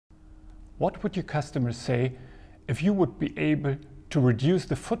What would your customers say if you would be able to reduce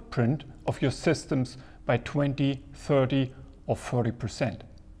the footprint of your systems by 20, 30 or 40%?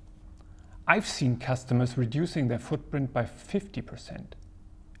 I've seen customers reducing their footprint by 50%.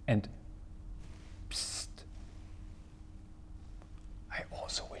 And psst, I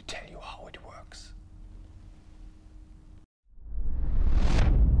also will tell you how it works.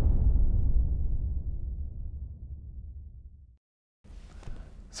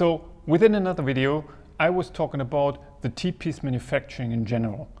 So within another video, I was talking about the T-piece manufacturing in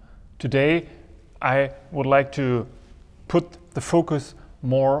general. Today, I would like to put the focus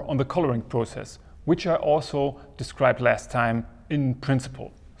more on the coloring process, which I also described last time in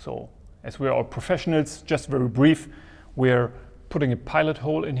principle. So as we are all professionals, just very brief, we're putting a pilot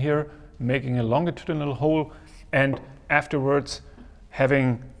hole in here, making a longitudinal hole, and afterwards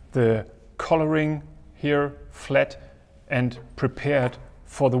having the coloring here flat and prepared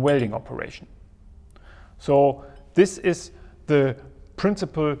for the welding operation. So this is the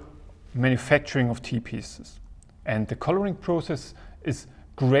principal manufacturing of T-pieces. And the coloring process is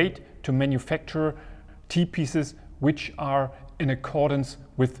great to manufacture T-pieces which are in accordance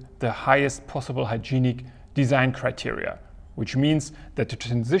with the highest possible hygienic design criteria, which means that the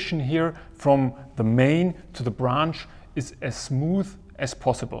transition here from the main to the branch is as smooth as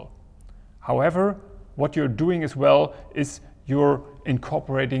possible. However, what you're doing as well is you're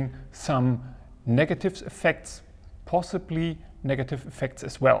incorporating some negative effects, possibly negative effects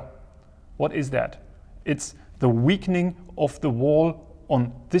as well. What is that? It's the weakening of the wall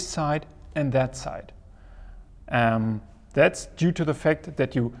on this side and that side. That's due to the fact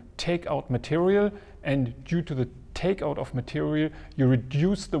that you take out material, and due to the takeout of material, you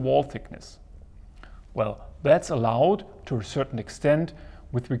reduce the wall thickness. Well, that's allowed to a certain extent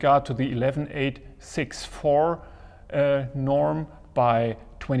with regard to the 11864 norm by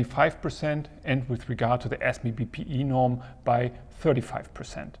 25% and with regard to the ASME BPE norm by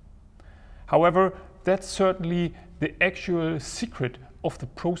 35%. However, that's certainly the actual secret of the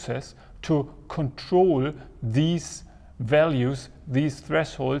process to control these values, these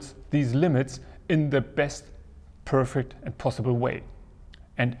thresholds, these limits in the best, perfect and possible way.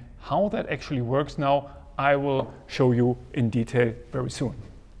 And how that actually works now, I will show you in detail very soon.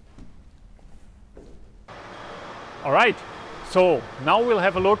 All right, so now we'll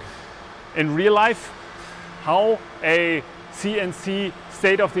have a look in real life how a CNC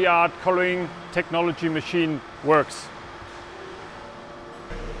state-of-the-art coloring technology machine works.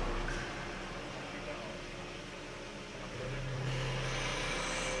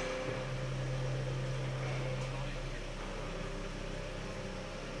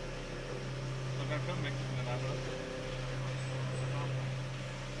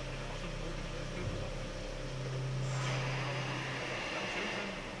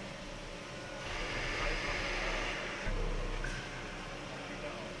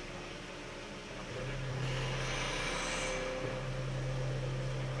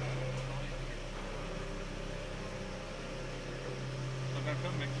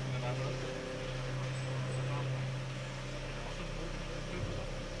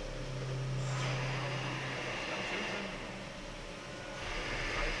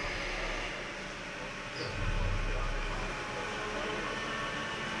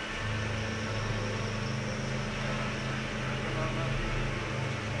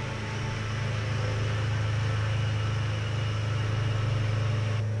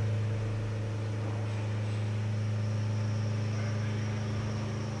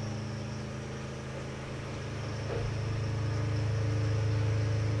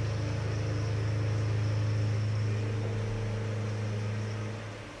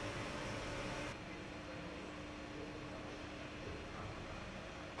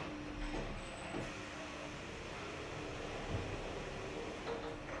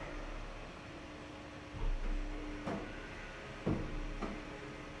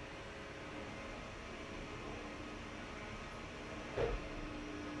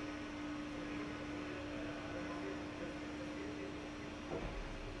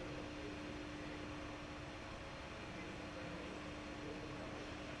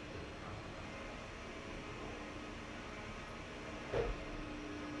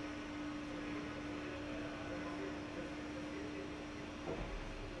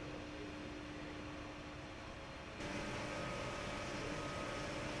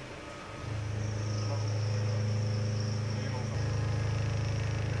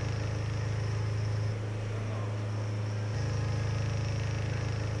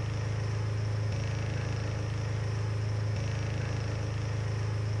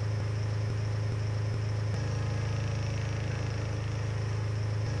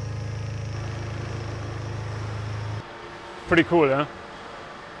 Pretty cool, huh?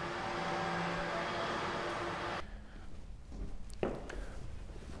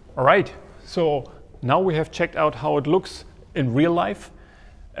 All right, so now we have checked out how it looks in real life.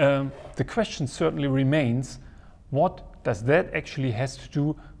 The question certainly remains, what does that actually has to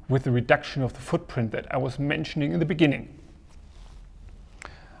do with the reduction of the footprint that I was mentioning in the beginning?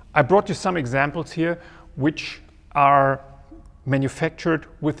 I brought you some examples here which are manufactured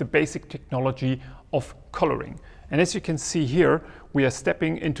with the basic technology of coloring. And as you can see here, we are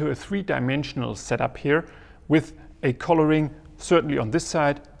stepping into a three-dimensional setup here with a coloring certainly on this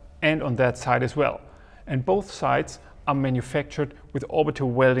side and on that side as well. And both sides are manufactured with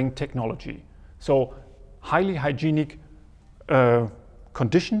orbital welding technology. So highly hygienic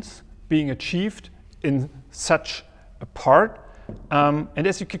conditions being achieved in such a part. And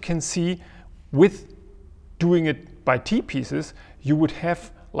as you can see, with doing it by T-pieces, you would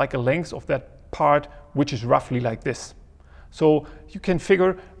have like a length of that part which is roughly like this. So you can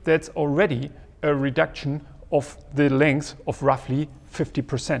figure that's already a reduction of the length of roughly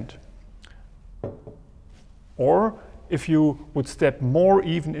 50%. Or if you would step more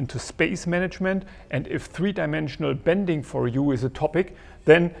even into space management, and if three-dimensional bending for you is a topic,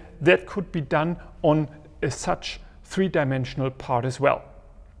 then that could be done on such three-dimensional part as well.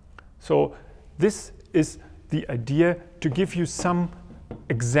 So this is the idea to give you some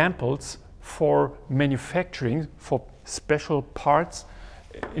examples for manufacturing for special parts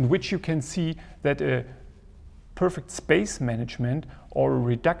in which you can see that a perfect space management or a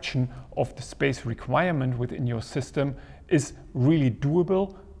reduction of the space requirement within your system is really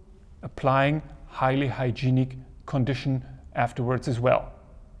doable, applying highly hygienic condition afterwards as well.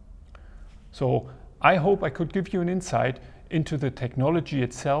 So I hope I could give you an insight into the technology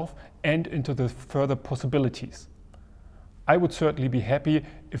itself and into the further possibilities. I would certainly be happy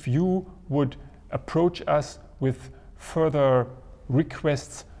if you would approach us with further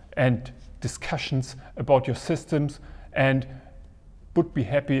requests and discussions about your systems, and would be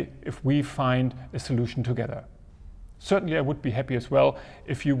happy if we find a solution together. Certainly I would be happy as well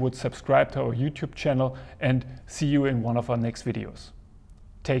if you would subscribe to our YouTube channel, and see you in one of our next videos.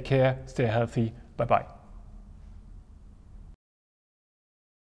 Take care, stay healthy, bye bye.